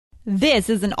This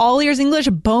is an All Ears English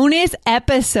bonus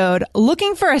episode.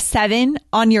 Looking for a 7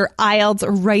 on your IELTS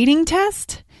writing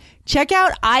test? Check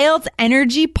out IELTS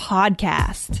Energy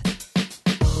Podcast.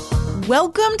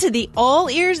 Welcome to the All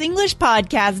Ears English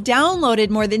Podcast, downloaded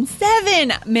more than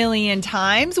 7 million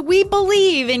times. We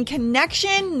believe in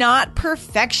connection, not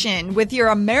perfection, with your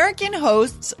American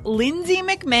hosts, Lindsay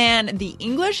McMahon, the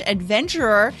English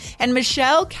adventurer, and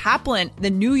Michelle Kaplan, the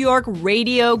New York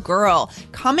radio girl,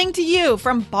 coming to you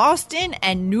from Boston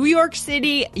and New York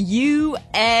City, USA.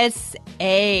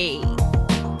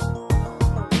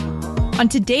 On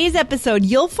today's episode,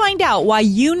 you'll find out why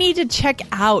you need to check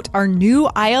out our new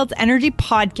IELTS Energy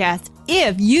podcast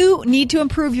if you need to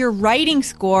improve your writing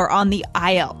score on the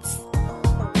IELTS.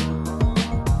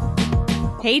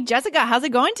 Hey, Jessica, how's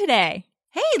it going today?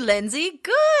 Hey, Lindsay.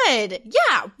 Good.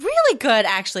 Yeah, really good,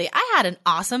 actually. I had an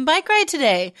awesome bike ride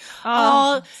today.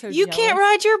 Oh, so you jealous. can't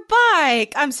ride your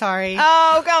bike. I'm sorry.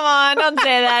 Oh, come on. Don't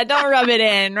say that. Don't rub it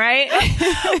in, right?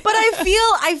 But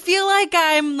I feel like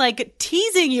I'm like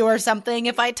teasing you or something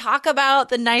if I talk about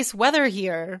the nice weather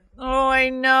here. Oh, I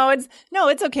know.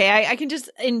 It's okay. I can just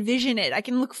envision it. I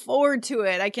can look forward to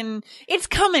it. It's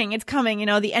coming. It's coming. You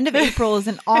know, the end of April is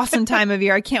an awesome time of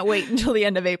year. I can't wait until the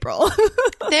end of April.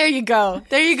 There you go.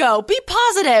 There you go. Be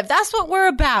positive. That's what we're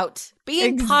about.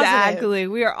 Being positive. Exactly.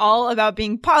 We are all about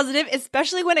being positive,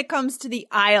 especially when it comes to the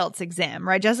IELTS exam.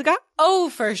 Right, Jessica? Oh,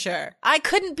 for sure. I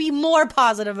couldn't be more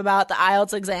positive about the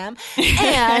IELTS exam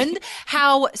and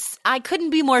how I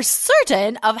couldn't be more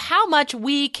certain of how much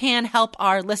we can help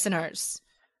our listeners.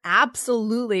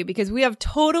 Absolutely, because we have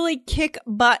totally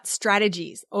kick-butt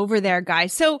strategies over there,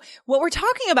 guys. So what we're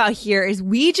talking about here is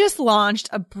we just launched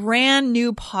a brand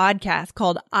new podcast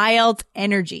called IELTS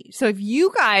Energy. So if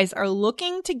you guys are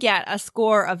looking to get a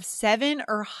score of 7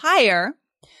 or higher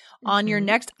on your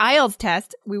next IELTS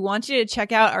test, we want you to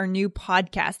check out our new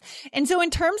podcast. And so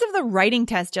in terms of the writing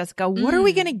test, Jessica, what are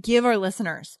we going to give our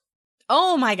listeners?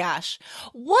 Oh my gosh.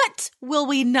 What will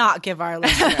we not give our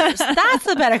listeners? That's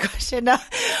a better question. No.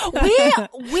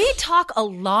 We talk a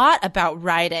lot about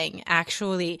writing,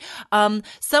 actually. Some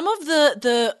of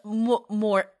the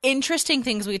more interesting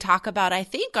things we talk about, I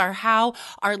think, are how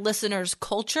our listeners'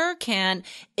 culture can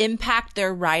impact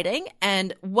their writing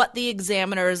and what the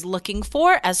examiner is looking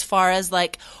for as far as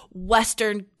like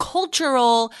Western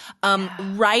cultural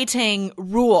writing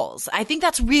rules. I think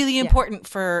that's really important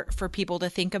for people to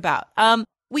think about.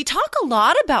 We talk a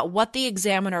lot about what the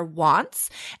examiner wants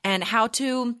and how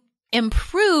to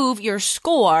improve your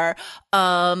score,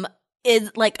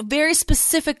 is like very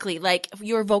specifically like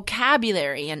your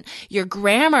vocabulary and your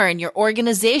grammar and your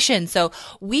organization. So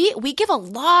we give a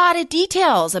lot of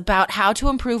details about how to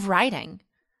improve writing.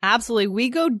 Absolutely. We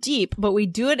go deep, but we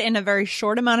do it in a very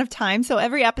short amount of time. So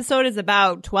every episode is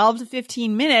about 12 to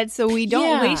 15 minutes. So we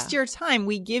don't waste your time.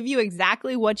 We give you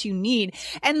exactly what you need.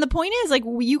 And the point is, like,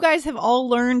 you guys have all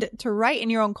learned to write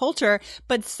in your own culture,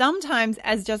 but sometimes,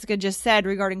 as Jessica just said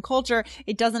regarding culture,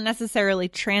 it doesn't necessarily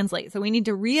translate. So we need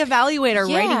to reevaluate our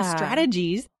writing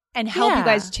strategies and help you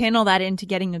guys channel that into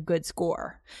getting a good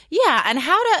score. Yeah. And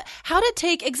how to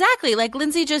take exactly like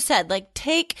Lindsay just said, like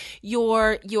take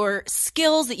your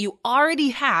skills that you already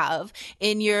have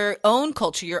in your own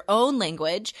culture, your own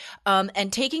language,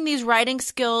 and taking these writing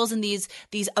skills and these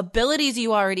abilities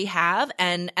you already have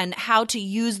and how to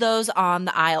use those on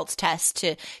the IELTS test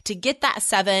to get that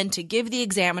 7, to give the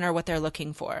examiner what they're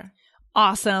looking for.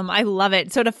 Awesome. I love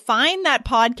it. So to find that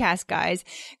podcast, guys,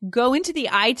 go into the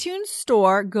iTunes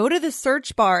store, go to the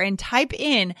search bar and type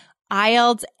in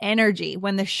IELTS Energy.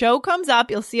 When the show comes up,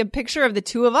 you'll see a picture of the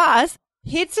two of us.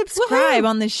 Hit subscribe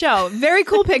on the show. Very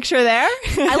cool picture there.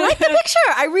 I like the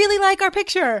picture. I really like our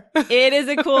picture. It is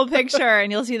a cool picture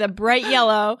and you'll see the bright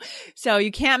yellow. So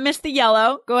you can't miss the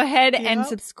yellow. Go ahead and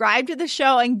subscribe to the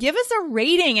show and give us a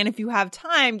rating. And if you have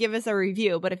time, give us a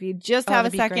review. But if you just have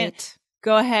a second,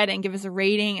 go ahead and give us a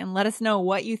rating and let us know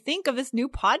what you think of this new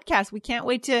podcast. We can't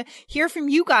wait to hear from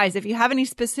you guys. If you have any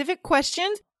specific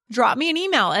questions, drop me an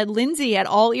email at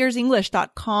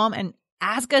lindsay@allearsenglish.com and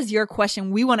ask us your question.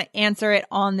 We want to answer it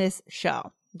on this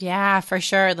show. Yeah, for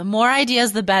sure. The more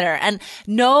ideas, the better. And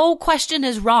no question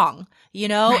is wrong. You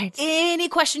know, any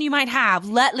question you might have,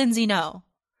 let Lindsay know.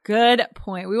 Good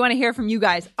point. We want to hear from you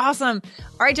guys. Awesome.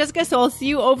 All right, Jessica. So I'll see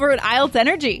you over at IELTS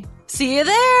Energy. See you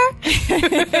there.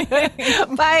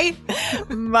 Bye.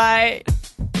 Bye.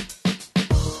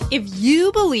 If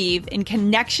you believe in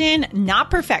connection,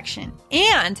 not perfection,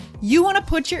 and you want to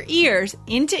put your ears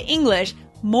into English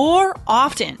more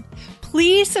often,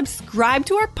 please subscribe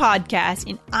to our podcast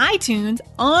in iTunes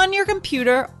on your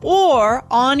computer or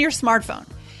on your smartphone.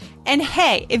 And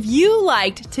hey, if you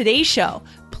liked today's show,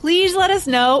 please let us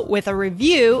know with a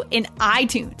review in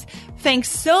iTunes. Thanks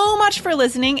so much for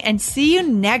listening and see you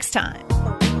next time.